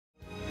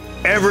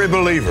Every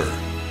believer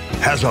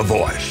has a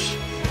voice,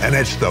 and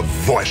it's the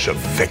voice of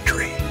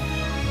victory.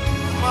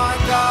 My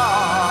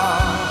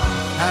God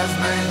has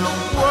made a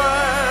way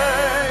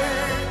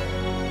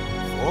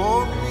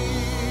for me.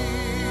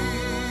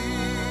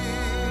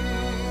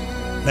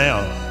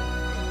 Now,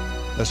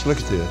 let's look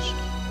at this.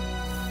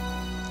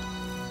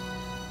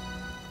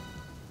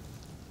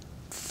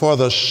 For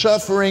the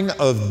suffering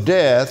of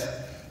death,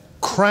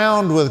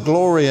 crowned with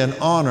glory and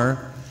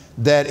honor,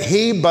 that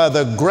he by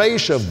the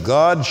grace of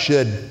God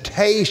should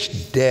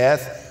taste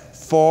death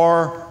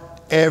for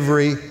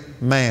every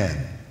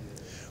man.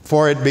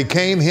 For it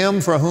became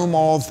him for whom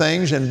all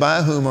things and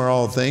by whom are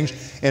all things,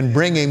 in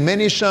bringing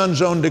many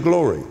sons unto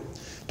glory,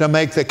 to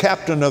make the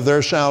captain of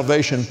their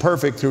salvation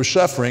perfect through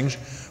sufferings.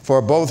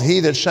 For both he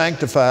that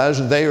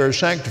sanctifies and they who are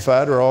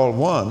sanctified are all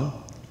one.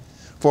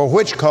 For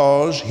which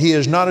cause he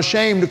is not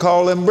ashamed to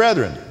call them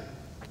brethren,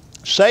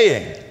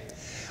 saying,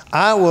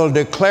 I will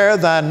declare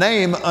thy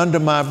name unto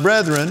my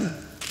brethren.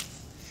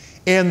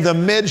 In the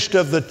midst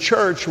of the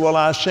church will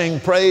I sing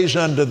praise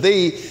unto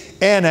thee.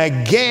 And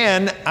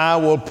again I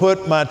will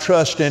put my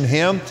trust in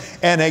him.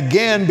 And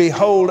again,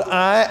 behold,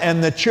 I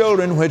and the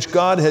children which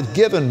God hath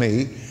given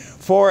me.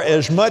 For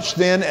as much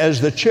then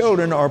as the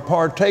children are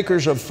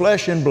partakers of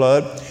flesh and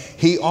blood,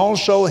 he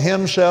also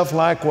himself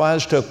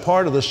likewise took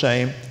part of the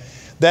same,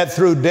 that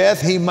through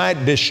death he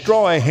might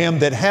destroy him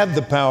that had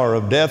the power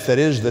of death, that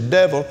is the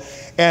devil,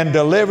 and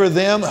deliver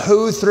them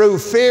who through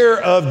fear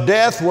of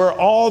death were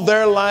all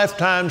their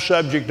lifetime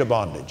subject to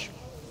bondage.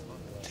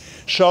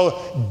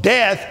 So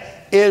death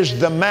is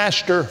the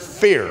master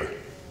fear.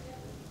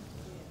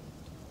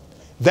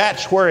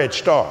 That's where it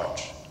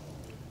starts.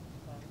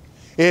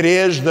 It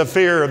is the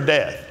fear of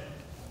death.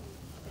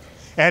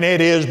 And it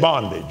is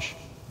bondage.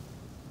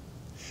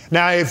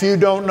 Now, if you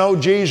don't know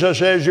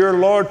Jesus as your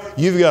Lord,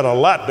 you've got a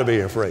lot to be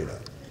afraid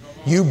of.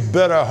 You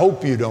better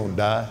hope you don't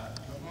die.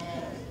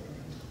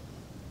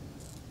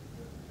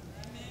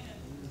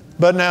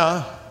 But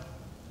now,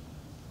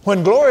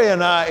 when Gloria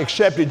and I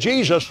accepted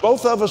Jesus,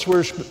 both of us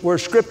were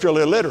scriptural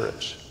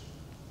illiterates.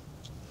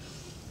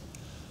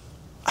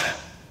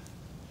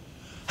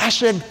 I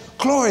said,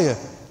 Gloria,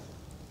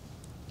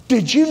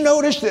 did you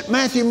notice that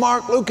Matthew,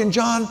 Mark, Luke, and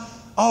John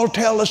all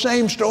tell the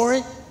same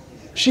story?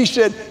 She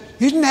said,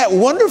 isn't that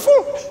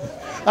wonderful?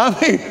 I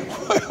mean,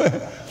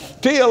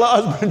 T.L.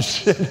 Osborne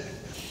said,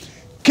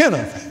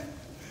 Kenneth,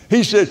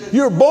 he said,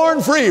 you're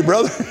born free,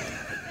 brother.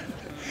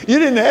 You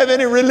didn't have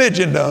any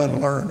religion to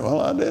unlearn.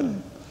 Well, I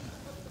didn't.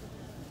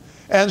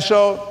 And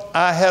so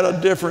I had a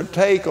different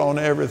take on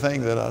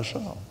everything that I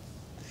saw.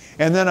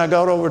 And then I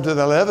got over to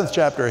the 11th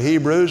chapter of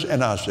Hebrews,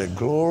 and I said,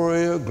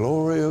 Gloria,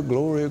 Gloria,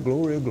 Gloria,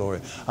 Gloria,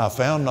 Gloria. I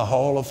found the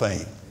Hall of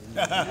Fame.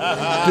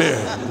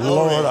 Dear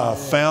Lord, I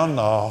found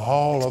the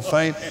Hall of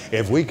Fame.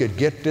 If we could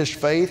get this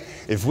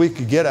faith, if we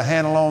could get a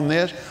handle on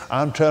this,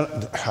 I'm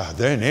telling you,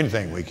 there ain't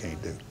anything we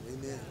can't do.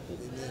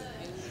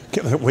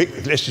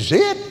 Amen. This is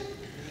it.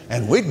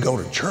 And we'd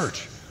go to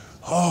church.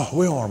 Oh,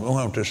 we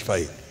want this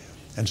faith.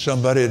 And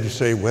somebody would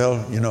say,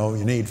 well, you know,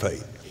 you need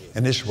faith.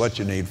 And this is what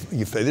you need.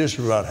 This is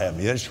what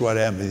happened. This is what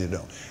happened if you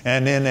don't.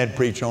 And then they'd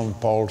preach on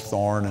Paul's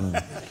thorn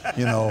and,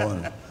 you know,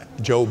 and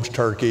Job's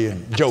turkey.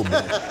 And Job,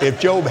 if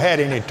Job had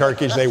any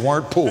turkeys, they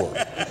weren't poor.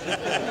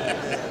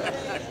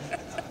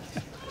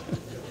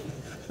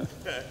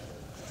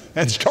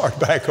 And start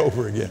back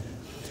over again.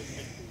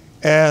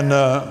 And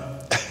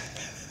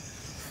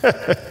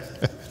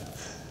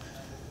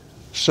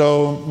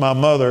so my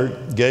mother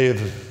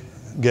gave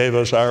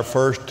us our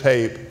first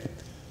tape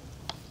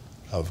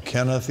of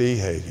Kenneth E.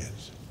 Hagin.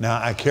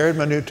 Now, I carried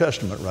my New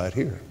Testament right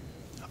here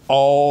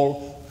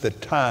all the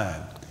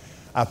time.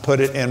 I put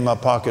it in my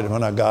pocket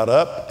when I got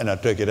up, and I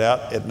took it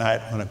out at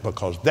night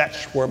because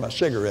that's where my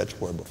cigarettes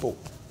were before.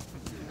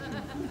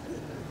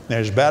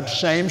 There's about the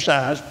same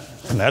size,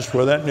 and that's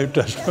where that New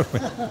Testament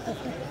went.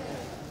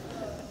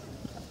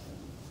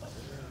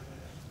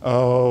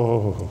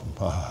 Oh,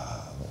 my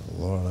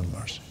Lord have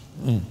mercy.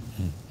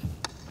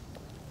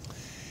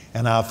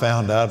 And I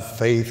found out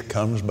faith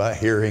comes by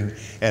hearing,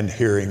 and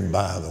hearing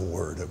by the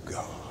Word of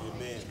God.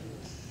 Amen.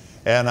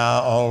 And I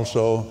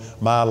also,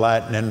 my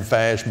lightning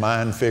fast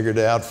mind figured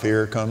out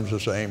fear comes the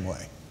same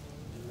way.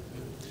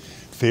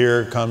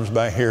 Fear comes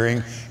by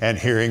hearing, and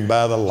hearing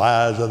by the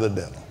lies of the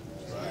devil.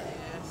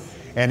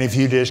 And if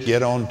you just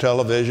get on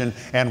television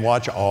and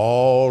watch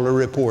all the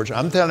reports,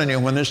 I'm telling you,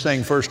 when this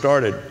thing first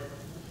started,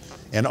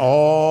 and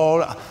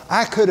all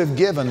I could have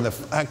given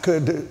I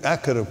could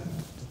have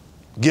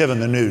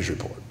given the news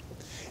report.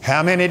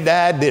 How many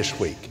died this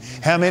week?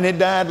 How many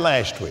died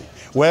last week?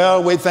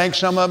 Well, we think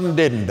some of them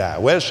didn't die.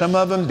 Well, some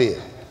of them did.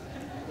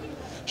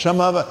 Some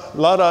of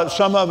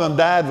them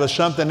died with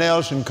something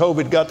else, and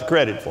COVID got the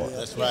credit for it.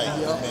 That's right.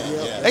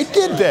 They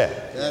did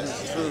that. That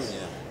is true.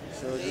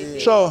 Sure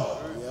did. So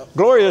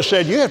Gloria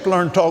said, you have to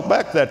learn to talk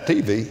back to that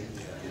TV.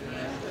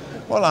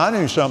 Well, I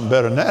knew something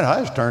better than that. I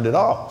just turned it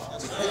off.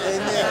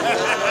 Amen.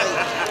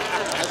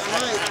 That's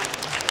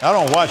right. I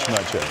don't watch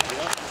much of it.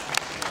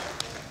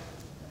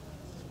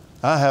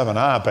 I have an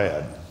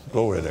iPad.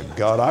 Glory to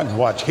God. I can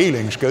watch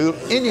Healing School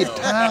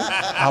anytime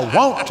I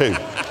want to.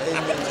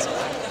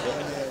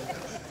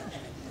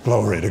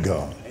 Glory to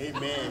God.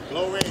 Amen.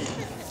 Glory.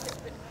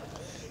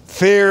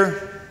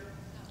 Fear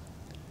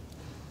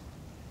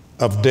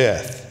of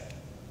death.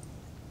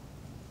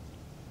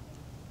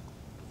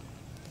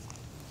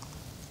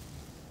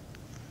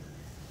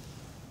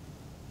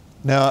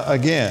 Now,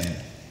 again,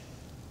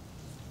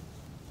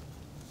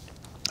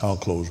 I'll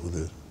close with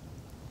this.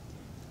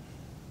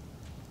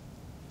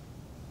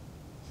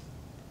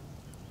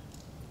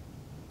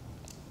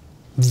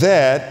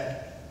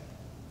 That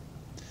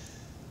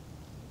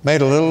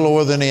made a little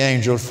lower than the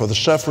angels for the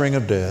suffering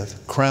of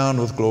death,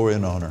 crowned with glory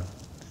and honor,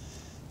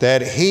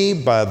 that he,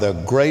 by the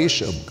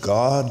grace of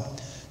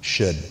God,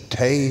 should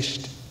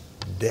taste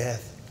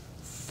death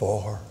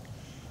for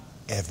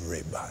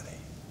everybody.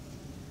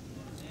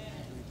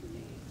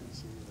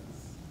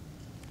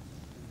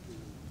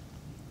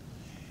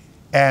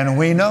 And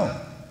we know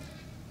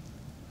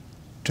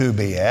to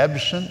be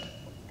absent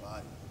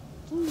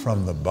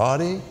from the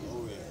body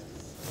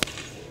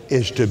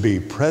is to be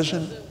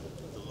present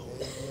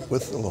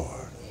with the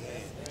Lord.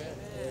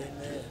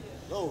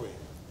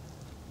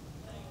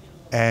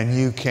 And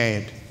you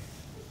can't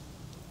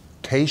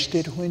taste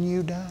it when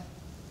you die.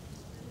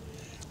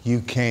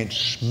 You can't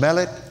smell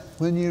it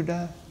when you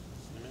die.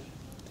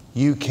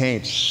 You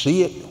can't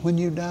see it when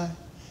you die.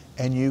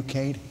 And you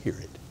can't hear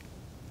it.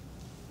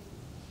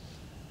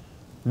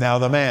 Now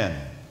the man,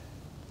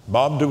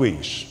 Bob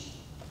DeWeese,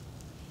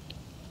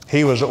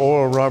 he was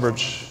Oral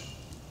Roberts'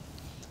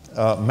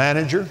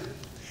 manager,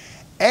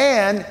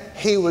 and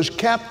he was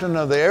captain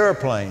of the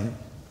airplane.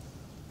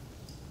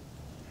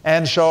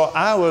 And so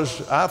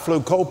I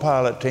flew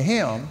co-pilot to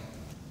him.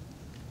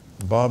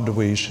 Bob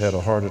DeWeese had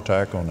a heart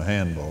attack on the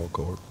handball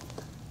court.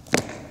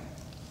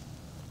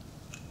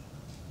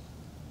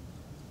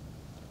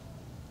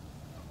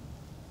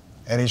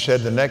 And he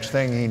said the next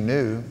thing he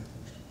knew,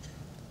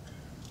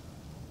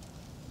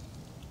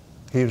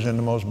 he was in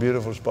the most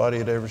beautiful spot he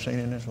had ever seen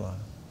in his life.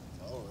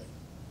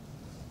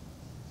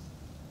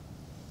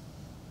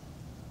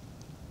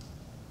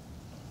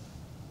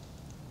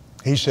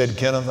 He said,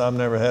 Kenneth, I've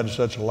never had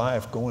such a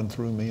life going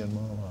through me in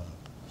my life.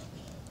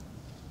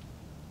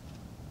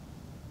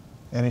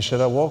 And he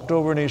said, I walked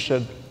over and he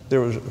said,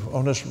 there was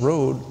on this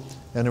road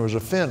and there was a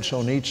fence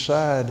on each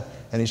side.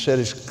 And he said,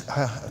 as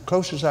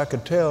close as I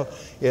could tell,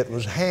 it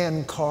was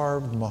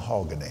hand-carved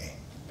mahogany.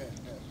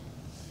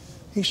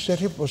 He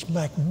said, it was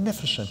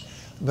magnificent.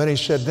 But he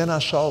said, then I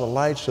saw the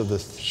lights of the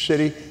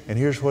city, and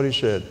here's what he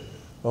said,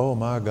 oh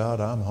my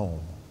God, I'm home.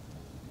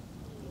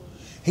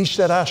 He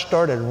said, I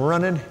started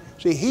running.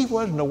 See, he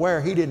wasn't aware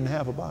he didn't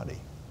have a body.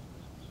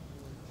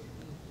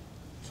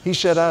 He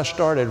said, I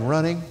started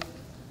running.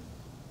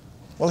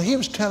 Well, he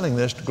was telling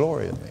this to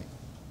Gloria and me.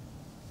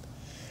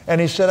 And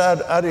he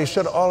said, he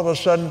said, all of a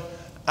sudden,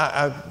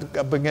 I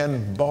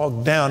began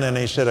bogged down, and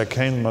he said, I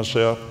came to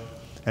myself.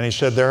 And he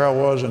said, there I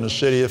was in the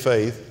city of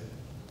faith.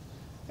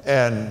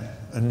 And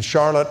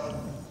Charlotte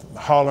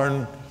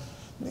hollering,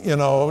 you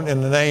know,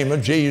 in the name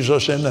of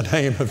Jesus, in the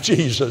name of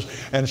Jesus.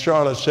 And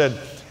Charlotte said,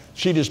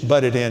 she just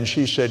butted in.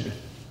 She said,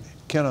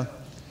 Kenneth,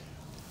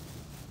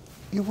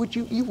 you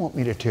want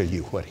me to tell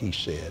you what he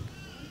said?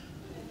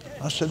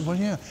 I said, well,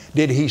 yeah.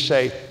 Did he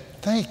say,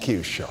 thank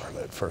you,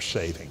 Charlotte, for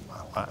saving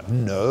my life?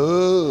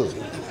 No,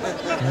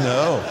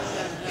 no.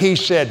 He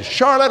said,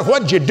 Charlotte,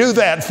 what'd you do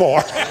that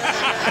for?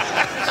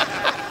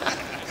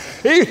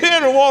 He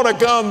didn't want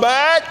to come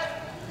back.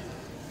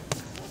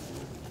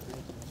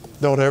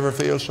 Don't ever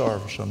feel sorry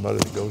for somebody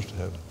that goes to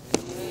heaven.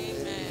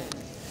 Amen.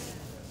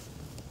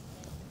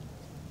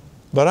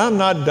 But I'm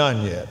not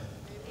done yet.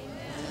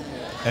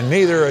 And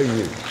neither are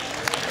you.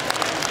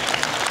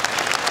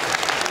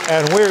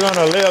 And we're going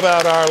to live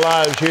out our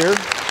lives here.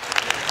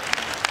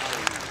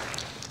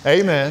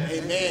 Amen.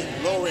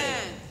 Amen. Glory.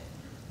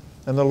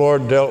 And the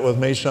Lord dealt with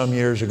me some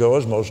years ago,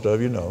 as most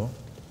of you know,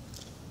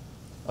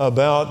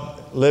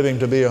 about living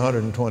to be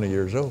 120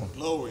 years old.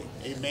 Glory.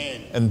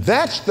 Amen. And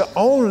that's the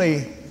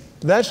only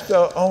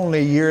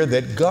year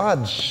that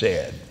God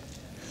said.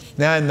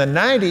 Now in the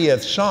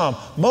 90th Psalm,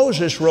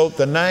 Moses wrote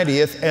the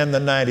 90th and the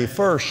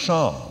 91st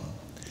Psalm.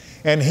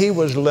 And he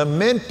was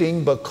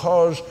lamenting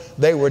because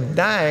they were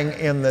dying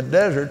in the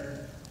desert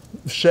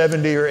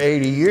 70 or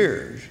 80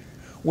 years.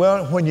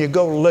 Well, when you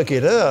go look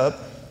it up,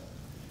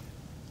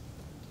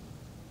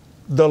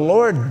 the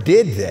Lord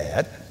did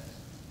that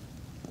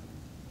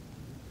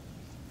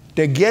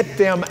to get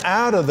them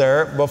out of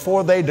there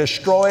before they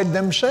destroyed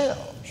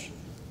themselves.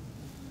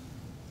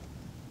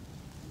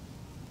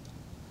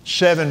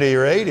 70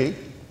 or 80,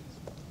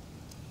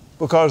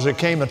 because there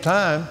came a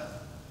time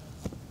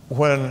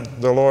when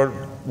the Lord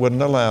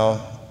wouldn't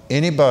allow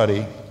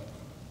anybody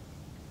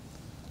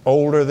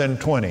older than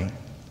 20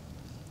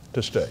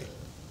 to stay.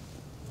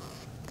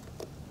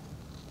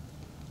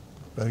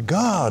 But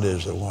God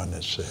is the one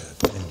that said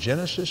in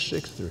Genesis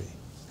 6:3,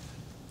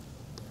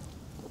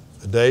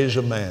 the days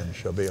of man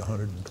shall be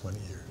 120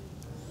 years.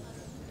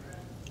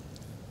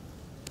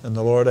 And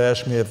the Lord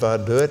asked me if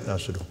I'd do it, and I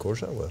said, of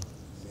course I will.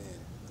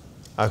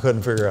 I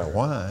couldn't figure out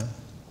why.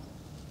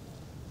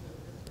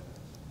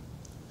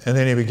 And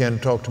then he began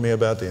to talk to me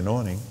about the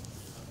anointing.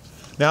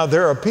 Now,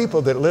 there are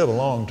people that live a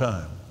long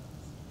time.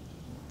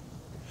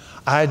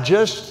 I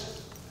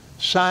just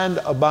signed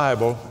a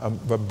Bible, a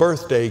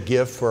birthday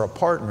gift for a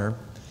partner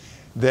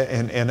that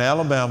in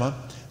Alabama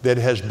that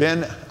has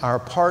been our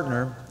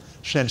partner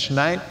since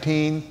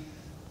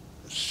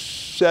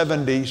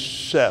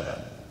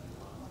 1977.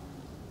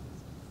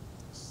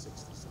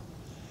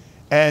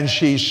 And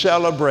she's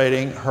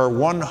celebrating her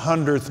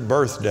 100th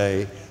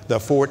birthday the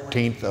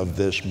 14th of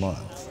this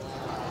month.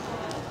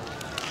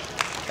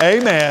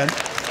 Amen.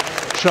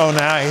 So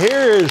now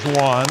here is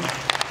one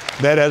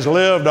that has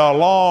lived a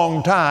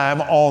long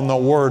time on the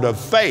word of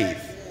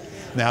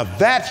faith. Now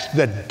that's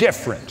the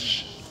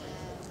difference.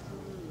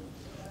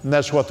 And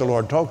that's what the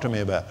Lord talked to me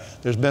about.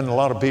 There's been a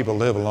lot of people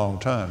live a long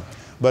time.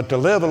 But to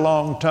live a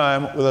long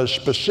time with a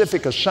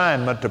specific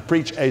assignment to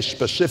preach a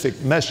specific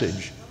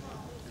message.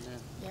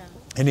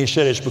 And he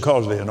said it's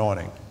because of the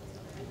anointing.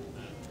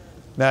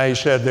 Now he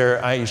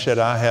said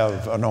I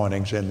have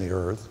anointings in the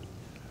earth.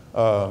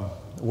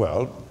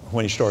 Well,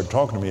 when he started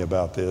talking to me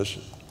about this,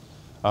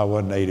 I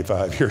wasn't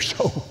 85 years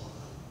old.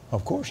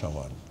 Of course I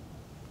wasn't.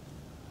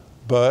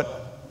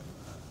 But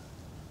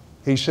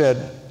he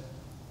said,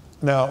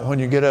 now when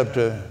you get up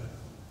to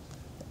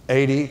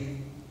 80,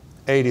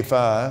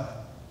 85,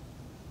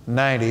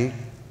 90,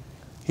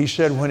 he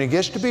said when it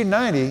gets to be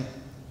 90,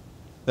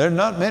 there's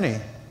not many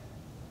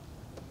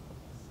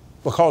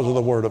because of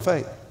the word of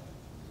faith.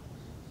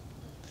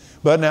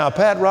 But now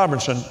Pat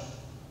Robertson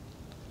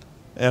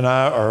and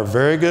I are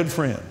very good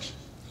friends.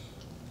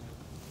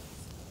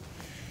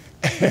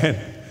 And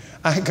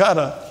I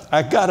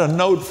got a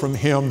note from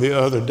him the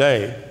other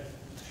day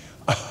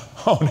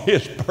on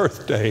his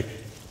birthday.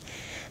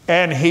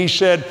 And he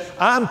said,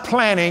 I'm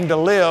planning to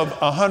live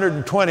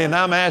 120 and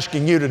I'm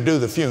asking you to do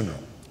the funeral.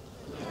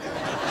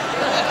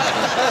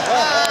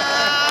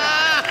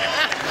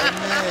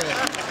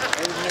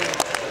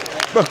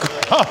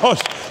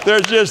 Because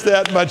there's just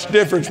that much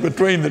difference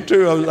between the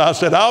two of us. I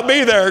said, I'll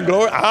be there,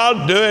 glory.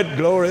 I'll do it,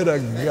 glory to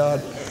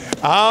God.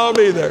 I'll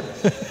be there.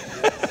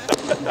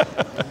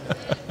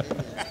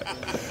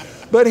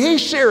 But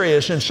he's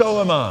serious, and so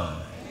am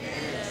I.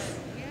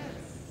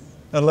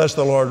 Unless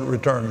the Lord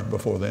returns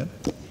before then.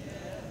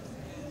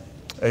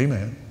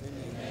 Amen.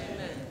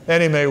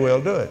 And he may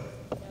well do it.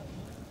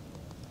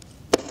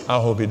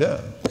 I hope he does.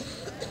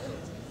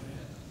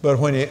 But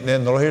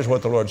here's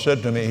what the Lord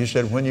said to me. He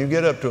said, when you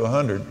get up to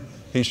 100,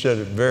 he said,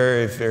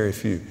 very,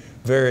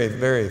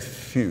 very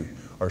few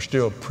are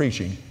still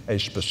preaching a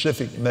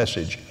specific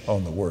message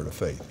on the word of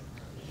faith.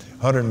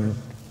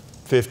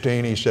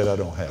 115, he said, I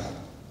don't have it.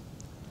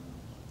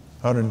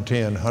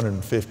 110,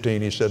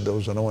 115, he said,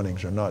 those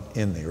anointings are not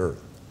in the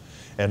earth.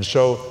 And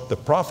so the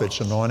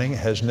prophet's anointing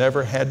has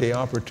never had the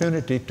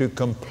opportunity to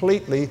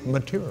completely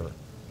mature.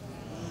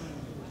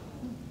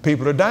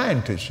 People are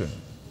dying too soon.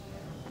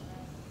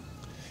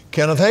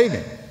 Kenneth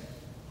Hagin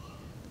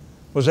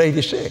was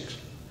 86.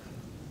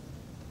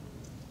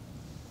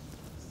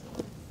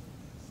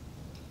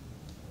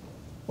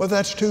 Well,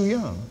 that's too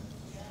young.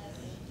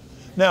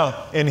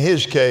 Now, in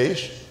his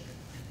case,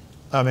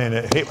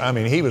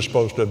 he was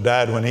supposed to have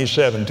died when he's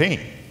 17.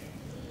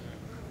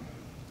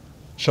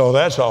 So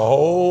that's a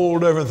whole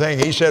different thing.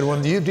 He said,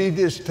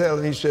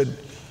 he said,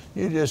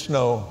 you just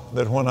know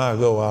that when I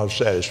go, I'll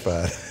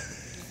satisfy.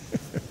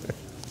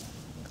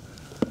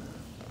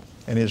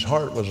 And his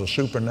heart was a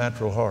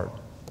supernatural heart.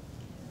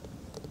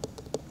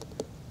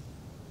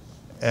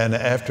 And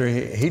after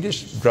he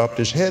just dropped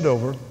his head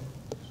over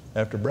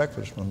after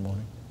breakfast one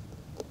morning.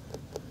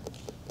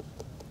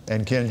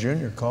 And Ken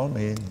Jr. called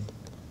me. And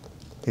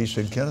he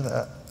said,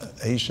 Kenneth,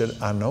 he said,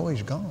 I know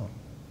he's gone.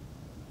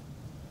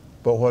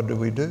 But what do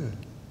we do?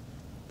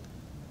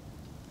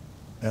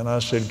 And I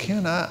said,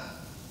 Ken,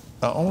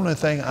 the only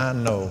thing I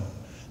know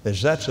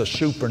is that's a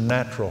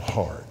supernatural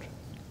heart.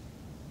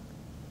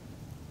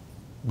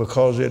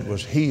 Because it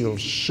was healed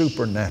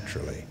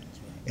supernaturally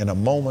in a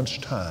moment's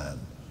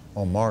time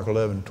on Mark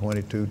 11,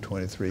 22,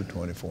 23,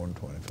 24, and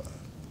 25.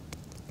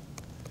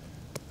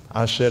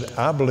 I said,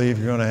 I believe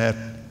you're going to have,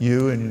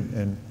 you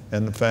and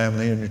the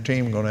family and your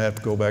team are going to have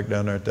to go back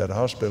down there at that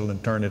hospital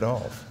and turn it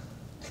off.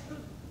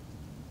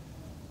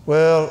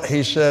 Well,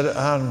 he said,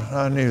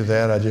 I knew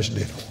that. I just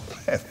didn't want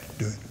to have to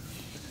do it.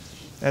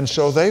 And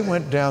so they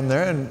went down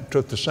there and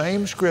took the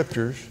same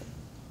scriptures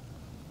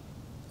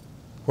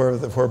where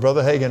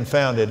Brother Hagin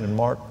found it in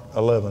Mark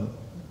 11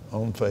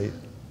 on faith,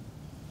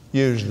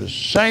 used the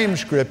same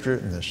scripture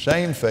and the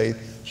same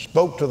faith,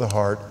 spoke to the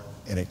heart,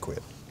 and it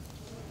quit.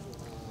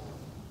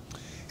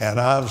 And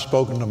I've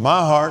spoken to my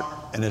heart,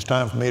 and it's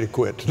time for me to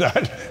quit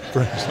tonight.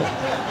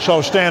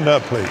 So stand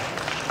up, please.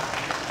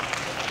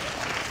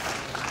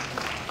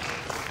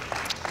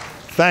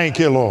 Thank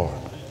you, Lord.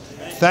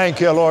 Thank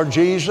you, Lord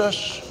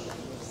Jesus.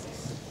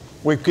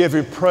 We give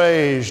you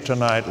praise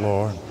tonight,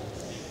 Lord.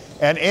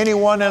 And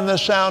anyone in the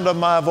sound of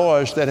my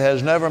voice that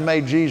has never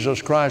made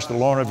Jesus Christ the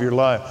Lord of your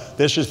life,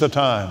 this is the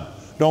time.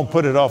 Don't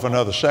put it off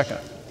another second.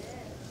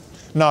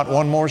 Not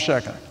one more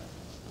second.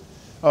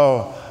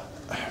 Oh,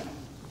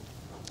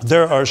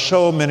 there are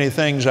so many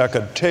things I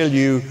could tell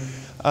you.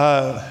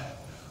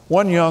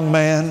 One young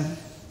man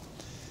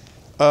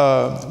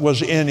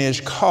was in his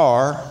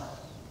car,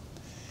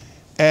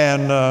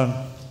 and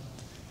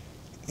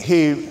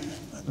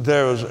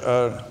there was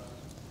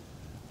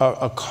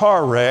a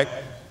car wreck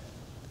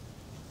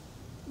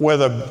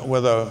with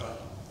a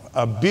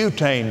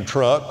butane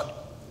truck,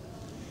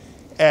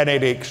 and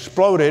it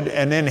exploded,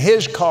 and then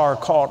his car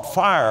caught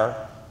fire.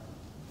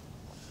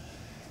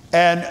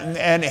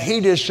 And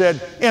he just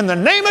said, "In the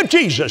name of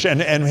Jesus."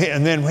 And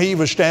then he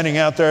was standing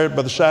out there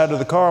by the side of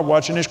the car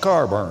watching his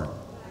car burn.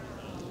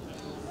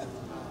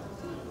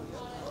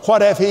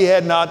 What if he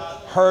had not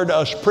heard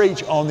us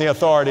preach on the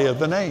authority of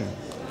the name?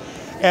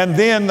 And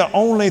then the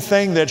only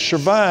thing that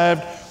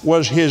survived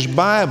was his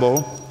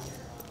Bible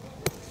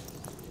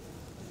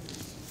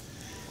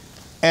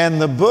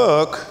and the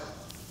book,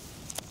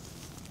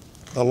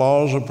 The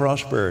Laws of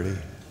Prosperity.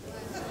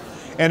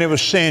 And it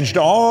was singed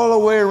all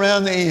the way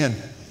around the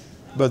end.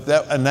 But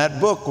that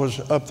book was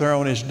up there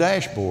on his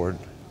dashboard,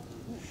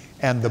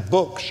 and the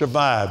book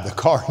survived. The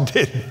car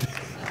didn't.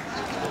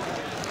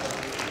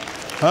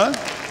 Huh?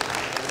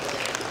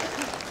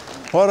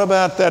 What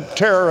about that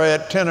terror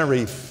at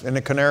Tenerife in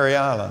the Canary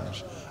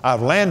Islands?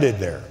 I've landed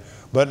there,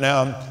 but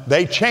now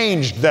they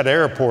changed that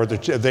airport.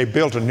 They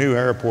built a new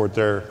airport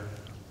there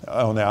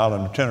on the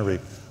island of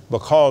Tenerife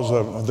because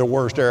of the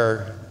worst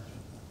air.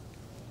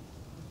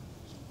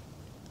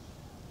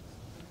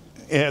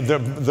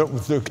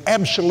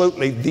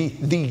 Absolutely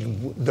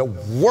the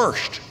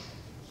worst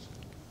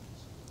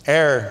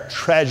air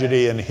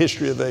tragedy in the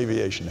history of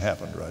aviation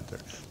happened right there.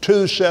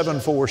 2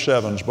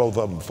 747s, both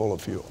of them full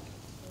of fuel.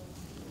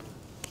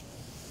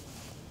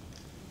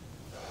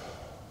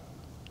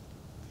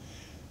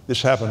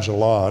 This happens a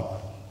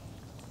lot.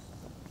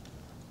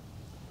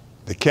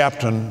 The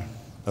captain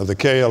of the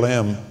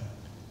KLM,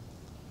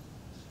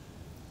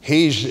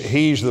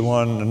 he's the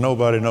one, and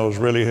nobody knows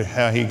really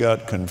how he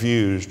got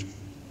confused.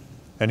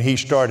 And he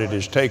started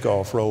his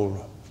takeoff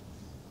roll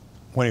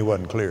when he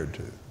wasn't cleared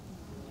to.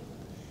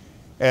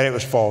 And it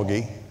was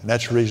foggy, and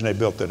that's the reason they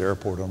built that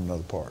airport on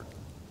another part.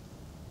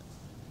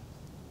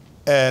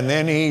 And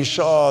then he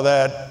saw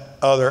that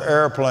other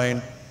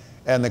airplane,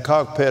 and the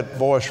cockpit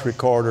voice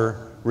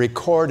recorder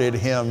recorded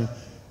him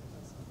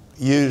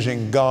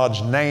using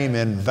God's name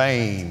in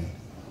vain.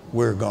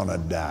 "We're gonna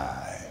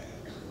die."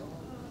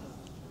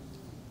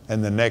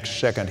 And the next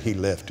second he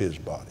left his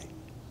body.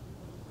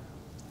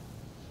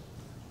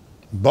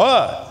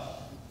 But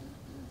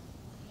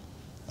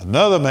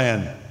another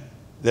man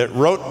that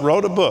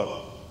wrote a book,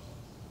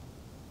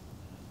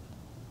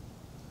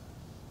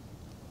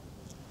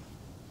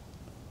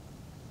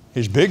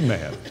 he's a big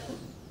man.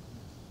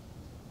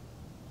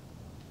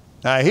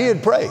 Now he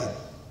had prayed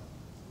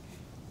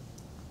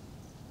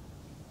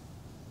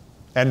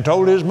and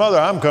told his mother,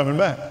 "I'm coming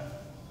back."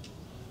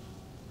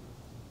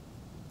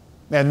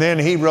 And then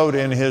he wrote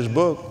in his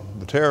book,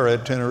 The Terror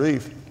at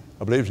Tenerife,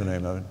 I believe is the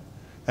name of it.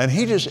 And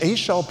he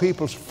saw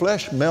people's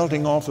flesh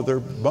melting off of their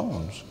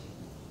bones.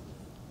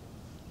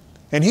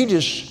 And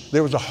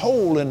there was a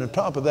hole in the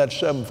top of that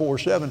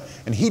 747,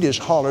 and he just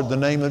hollered the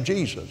name of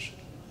Jesus.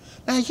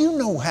 Now, you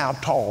know how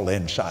tall the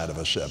inside of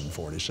a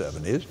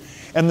 747 is.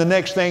 And the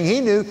next thing he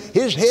knew,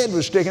 his head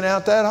was sticking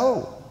out that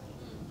hole.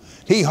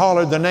 He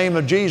hollered the name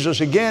of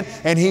Jesus again,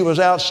 and he was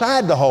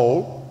outside the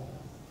hole,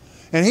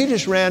 and he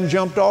just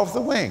jumped off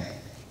the wing.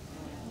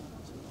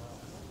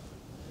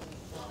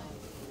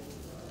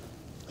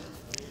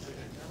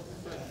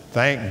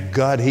 Thank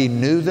God he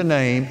knew the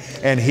name,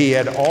 and he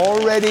had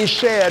already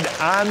said,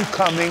 "I'm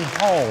coming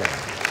home."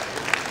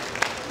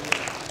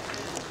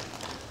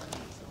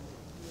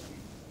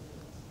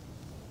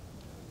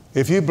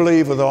 If you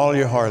believe with all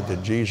your heart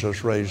that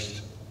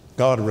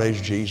God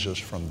raised Jesus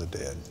from the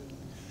dead,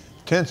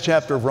 10th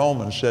chapter of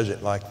Romans says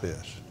it like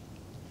this.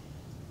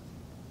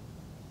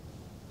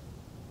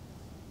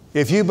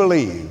 If you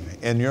believe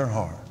in your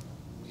heart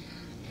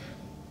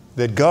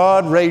that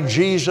God raised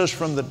Jesus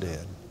from the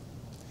dead,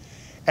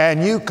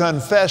 and you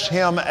confess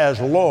Him as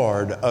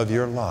Lord of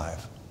your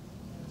life,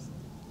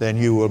 then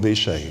you will be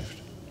saved.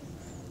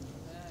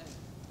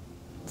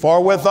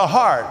 For with the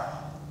heart,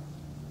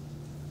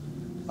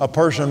 a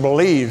person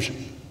believes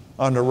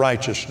unto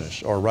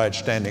righteousness or right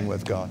standing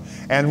with God.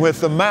 And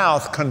with the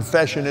mouth,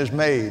 confession is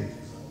made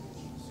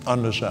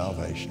unto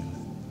salvation.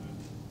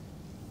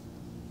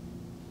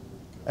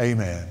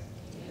 Amen.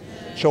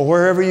 So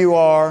wherever you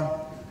are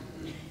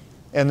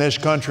in this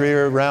country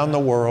or around the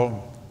world,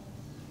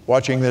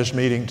 watching this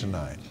meeting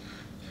tonight,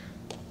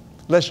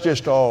 let's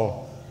just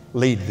all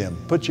lead them.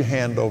 Put your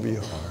hand over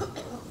your heart.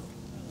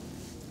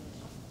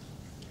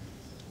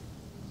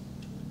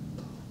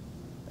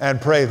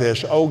 And pray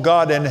this. Oh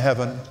God in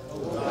heaven,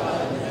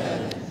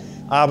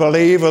 I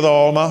believe with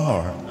all my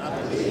heart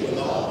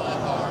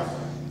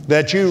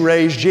that you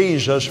raised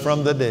Jesus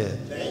from the dead.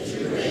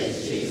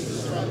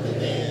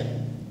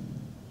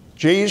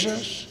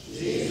 Jesus,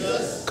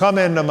 come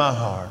into my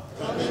heart.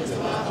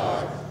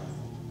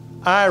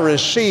 I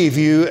receive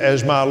you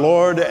as my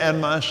Lord and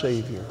my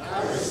Savior.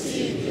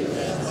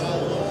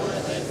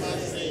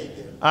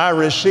 I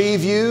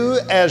receive you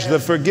as the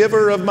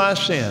forgiver of my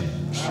sins.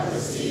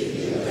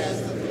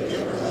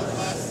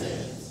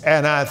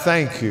 And I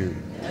thank you.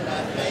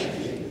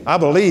 I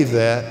believe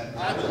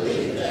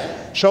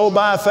that. So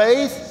by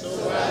faith,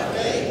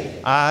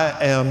 I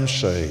am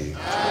saved.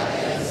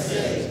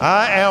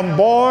 I am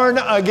born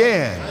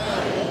again.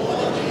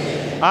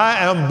 I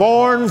am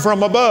born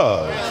from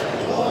above.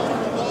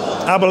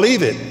 I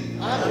believe it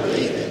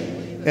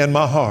in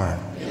my heart.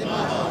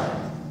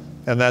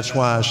 And that's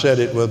why I said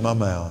it with my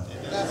mouth.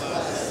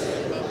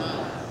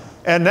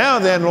 And now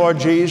then, Lord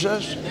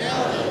Jesus,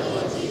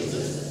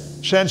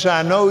 since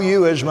I know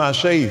you as my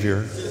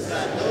Savior,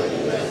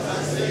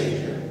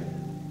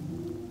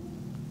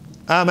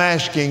 I'm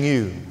asking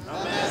you,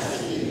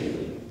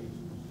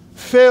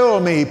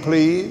 fill me,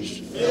 please,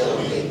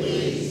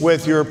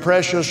 with your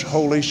precious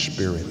Holy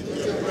Spirit.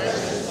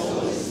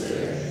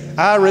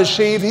 I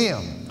receive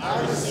Him.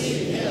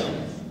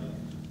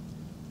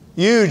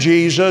 You,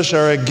 Jesus,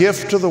 are a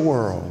gift to the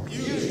world.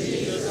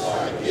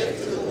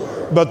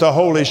 But the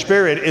Holy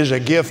Spirit is a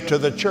gift to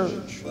the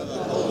church.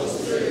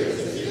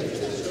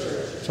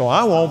 So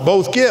I want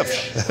both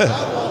gifts.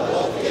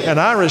 And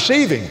I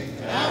receive Him.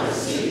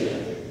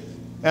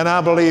 And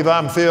I believe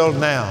I'm filled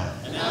now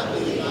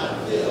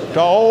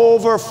to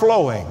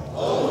overflowing.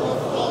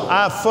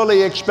 I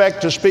fully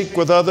expect to speak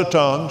with other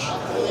tongues,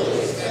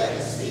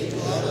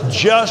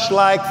 just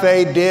like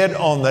they did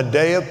on the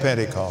day of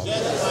Pentecost.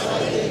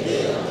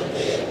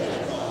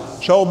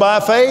 So by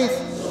faith,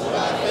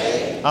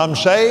 I'm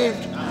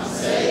saved.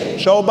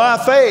 So by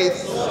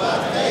faith,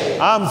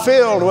 I'm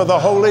filled with the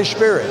Holy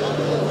Spirit.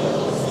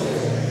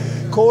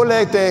 Those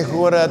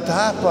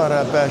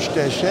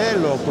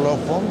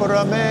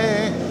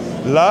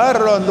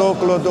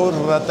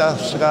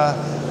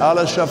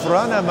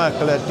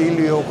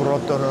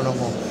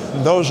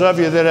of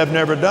you that have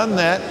never done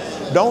that,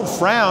 don't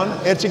frown.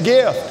 It's a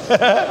gift.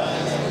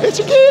 It's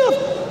a gift.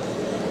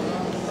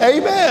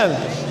 Amen.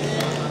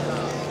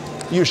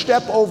 You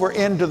step over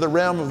into the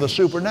realm of the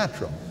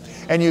supernatural,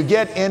 and you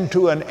get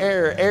into an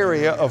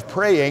area of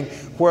praying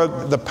where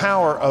the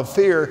power of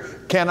fear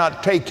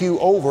cannot take you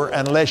over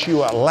unless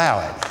you allow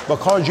it,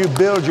 because you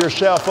build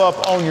yourself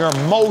up on your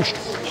most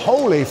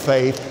holy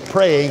faith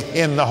praying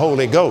in the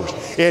Holy Ghost.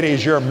 It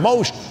is your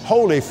most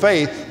holy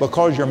faith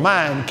because your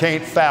mind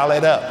can't foul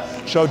it up.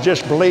 So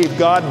just believe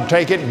God and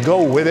take it and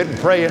go with it and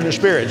pray in the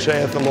Spirit,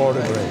 saith the Lord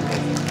of grace.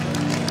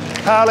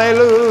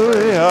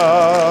 Hallelujah.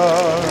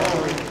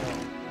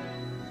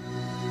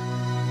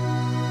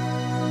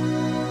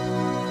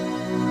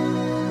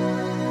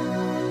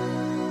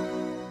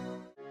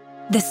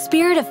 The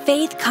spirit of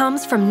faith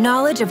comes from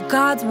knowledge of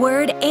God's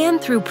Word and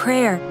through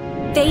prayer.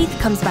 Faith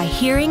comes by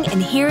hearing,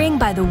 and hearing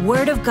by the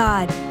Word of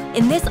God.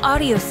 In this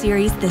audio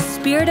series, The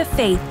Spirit of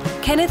Faith,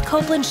 Kenneth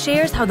Copeland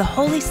shares how the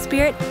Holy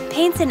Spirit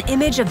paints an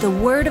image of the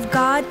Word of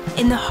God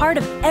in the heart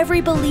of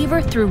every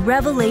believer through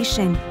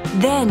revelation.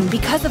 Then,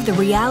 because of the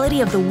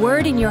reality of the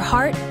Word in your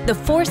heart, the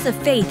force of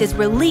faith is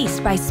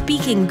released by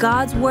speaking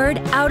God's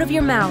Word out of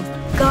your mouth.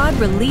 God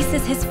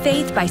releases His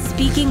faith by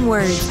speaking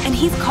words, and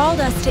He's called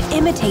us to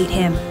imitate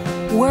Him.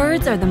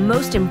 Words are the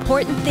most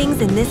important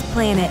things in this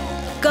planet.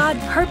 God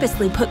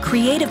purposely put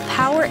creative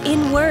power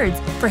in words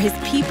for His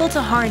people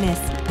to harness.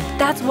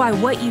 That's why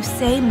what you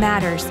say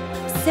matters.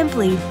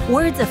 Simply,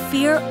 words of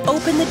fear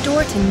open the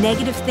door to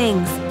negative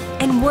things,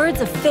 and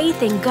words of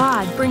faith in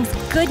God brings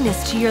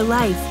goodness to your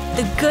life.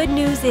 The good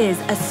news is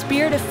a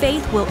spirit of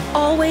faith will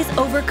always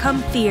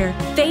overcome fear.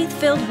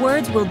 Faith-filled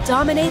words will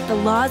dominate the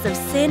laws of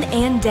sin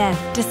and death.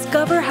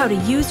 Discover how to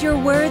use your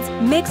words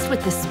mixed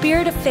with the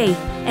spirit of faith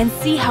and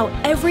see how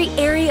every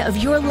area of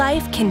your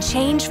life can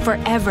change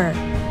forever.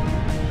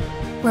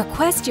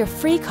 Request your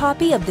free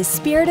copy of The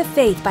Spirit of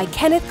Faith by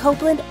Kenneth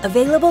Copeland,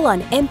 available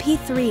on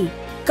MP3.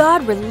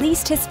 God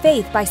released His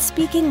faith by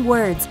speaking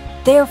words.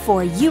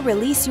 Therefore, you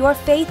release your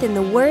faith in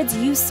the words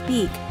you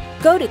speak.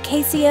 Go to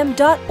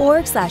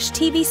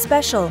kcm.org/TV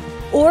special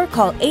or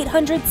call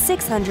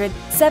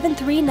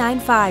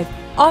 800-600-7395.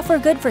 Offer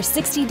good for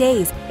 60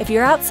 days. If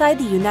you're outside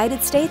the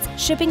United States,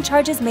 shipping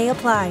charges may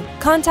apply.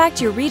 Contact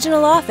your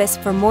regional office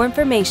for more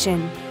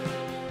information.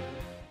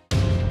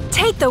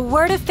 Take the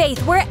word of faith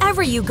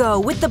wherever you go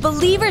with the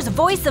Believer's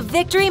Voice of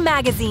Victory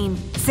magazine.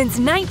 Since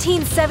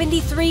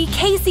 1973,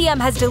 KCM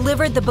has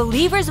delivered the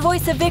Believer's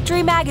Voice of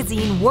Victory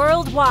magazine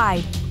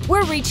worldwide.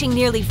 We're reaching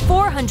nearly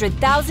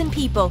 400,000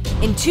 people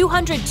in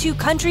 202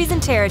 countries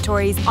and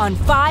territories on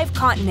 5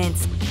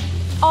 continents.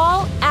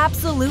 All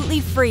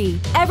absolutely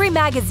free. Every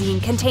magazine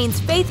contains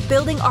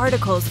faith-building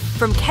articles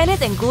from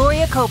Kenneth and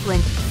Gloria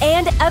Copeland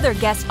and other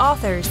guest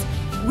authors.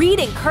 Read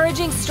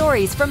encouraging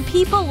stories from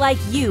people like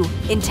you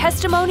in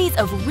testimonies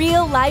of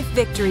real-life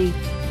victory.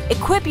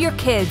 Equip your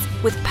kids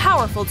with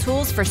powerful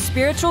tools for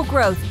spiritual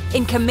growth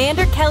in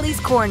Commander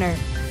Kelly's Corner.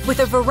 With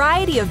a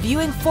variety of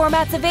viewing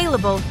formats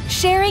available,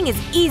 sharing is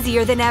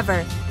easier than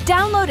ever.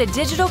 Download a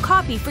digital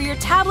copy for your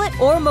tablet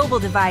or mobile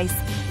device.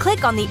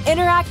 Click on the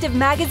interactive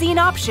magazine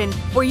option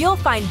where you'll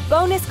find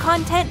bonus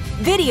content,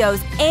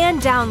 videos,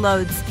 and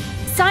downloads.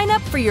 Sign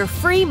up for your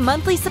free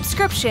monthly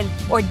subscription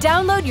or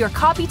download your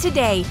copy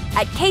today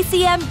at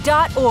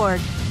kcm.org.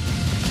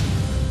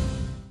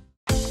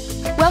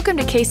 Welcome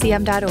to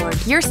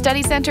KCM.org, your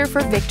study center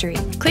for victory.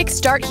 Click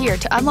Start Here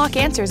to unlock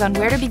answers on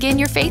where to begin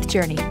your faith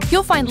journey.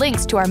 You'll find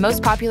links to our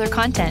most popular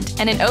content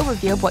and an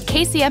overview of what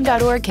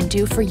KCM.org can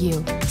do for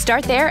you.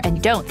 Start there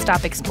and don't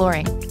stop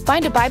exploring.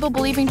 Find a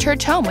Bible-believing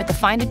church home with the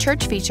Find a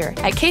Church feature.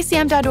 At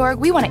KCM.org,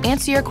 we want to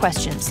answer your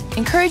questions,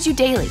 encourage you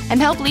daily, and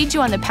help lead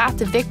you on the path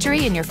to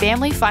victory in your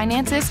family,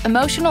 finances,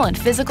 emotional, and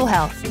physical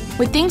health.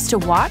 With things to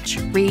watch,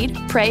 read,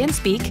 pray, and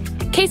speak,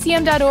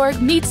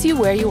 KCM.org meets you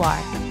where you are.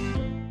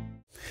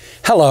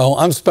 Hello,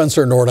 I'm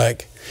Spencer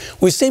Nordyke.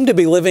 We seem to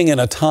be living in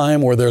a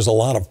time where there's a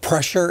lot of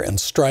pressure and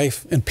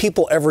strife, and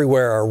people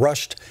everywhere are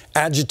rushed,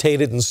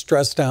 agitated, and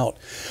stressed out.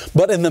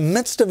 But in the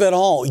midst of it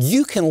all,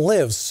 you can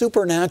live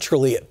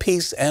supernaturally at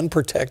peace and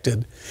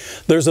protected.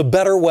 There's a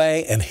better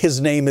way, and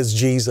His name is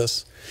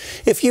Jesus.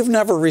 If you've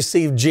never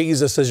received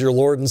Jesus as your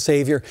Lord and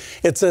Savior,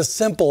 it's as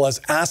simple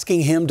as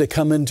asking Him to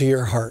come into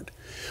your heart.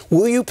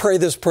 Will you pray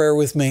this prayer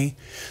with me?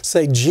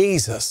 Say,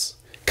 Jesus,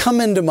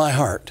 come into my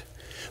heart.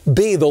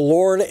 Be the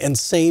Lord and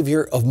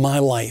Savior of my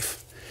life.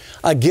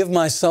 I give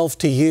myself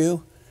to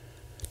you.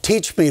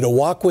 Teach me to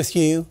walk with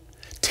you.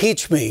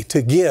 Teach me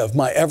to give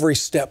my every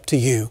step to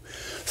you.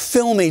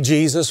 Fill me,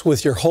 Jesus,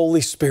 with your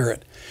Holy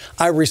Spirit.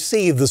 I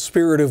receive the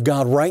Spirit of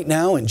God right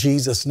now in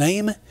Jesus'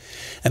 name.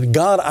 And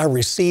God, I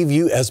receive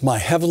you as my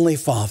Heavenly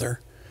Father.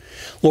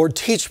 Lord,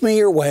 teach me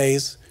your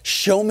ways,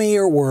 show me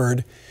your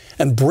word,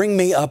 and bring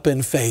me up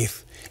in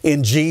faith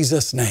in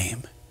Jesus'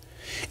 name.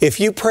 If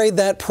you prayed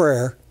that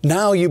prayer,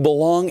 now you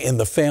belong in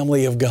the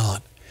family of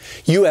God.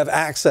 You have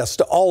access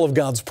to all of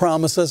God's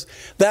promises.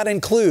 That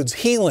includes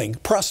healing,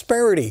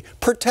 prosperity,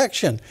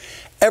 protection.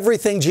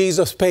 Everything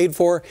Jesus paid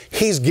for,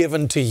 He's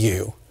given to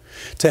you.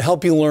 To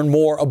help you learn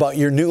more about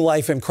your new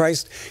life in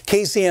Christ,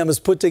 KCM has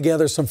put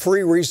together some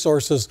free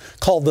resources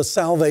called the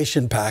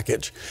Salvation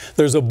Package.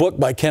 There's a book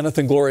by Kenneth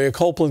and Gloria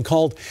Copeland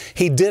called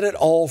He Did It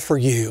All for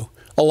You,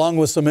 along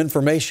with some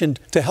information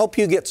to help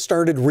you get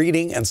started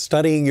reading and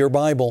studying your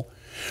Bible.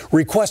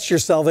 Request your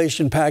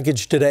salvation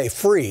package today,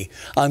 free,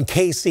 on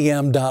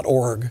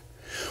kcm.org.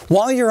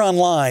 While you're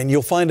online,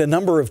 you'll find a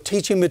number of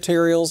teaching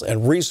materials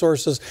and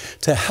resources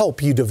to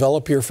help you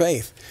develop your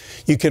faith.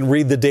 You can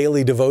read the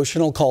daily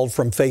devotional called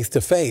From Faith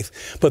to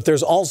Faith, but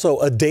there's also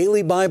a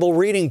daily Bible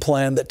reading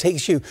plan that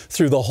takes you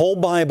through the whole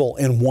Bible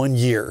in 1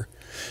 year.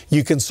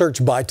 You can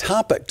search by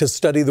topic to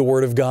study the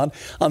Word of God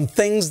on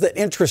things that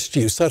interest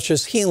you, such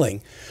as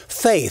healing,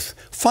 faith,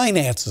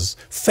 finances,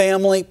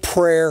 family,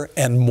 prayer,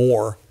 and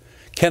more.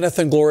 Kenneth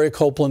and Gloria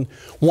Copeland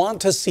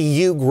want to see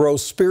you grow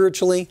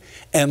spiritually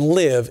and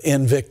live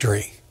in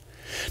victory.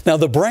 Now,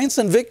 the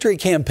Branson Victory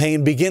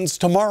Campaign begins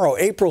tomorrow,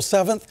 April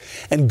 7th,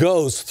 and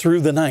goes through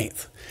the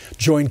 9th.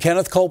 Join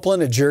Kenneth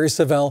Copeland and Jerry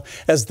Savelle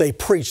as they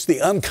preach the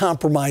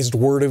uncompromised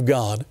Word of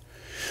God.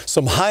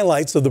 Some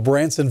highlights of the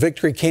Branson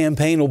Victory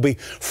Campaign will be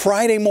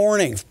Friday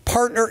morning,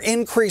 Partner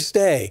Increase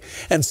Day,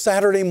 and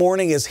Saturday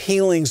morning is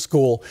Healing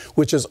School,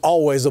 which is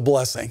always a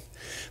blessing.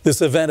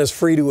 This event is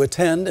free to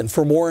attend, and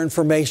for more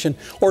information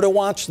or to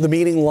watch the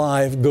meeting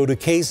live, go to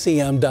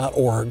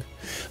kcm.org.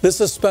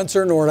 This is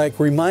Spencer Nordyke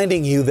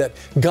reminding you that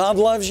God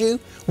loves you,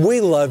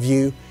 we love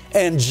you,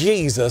 and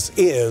Jesus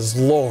is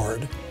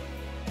Lord.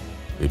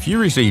 If you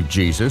receive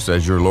Jesus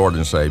as your Lord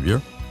and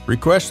Savior,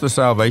 request the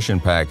Salvation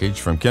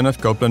Package from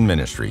Kenneth Copeland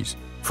Ministries,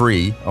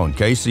 free on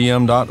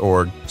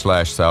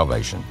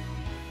kcm.org/salvation.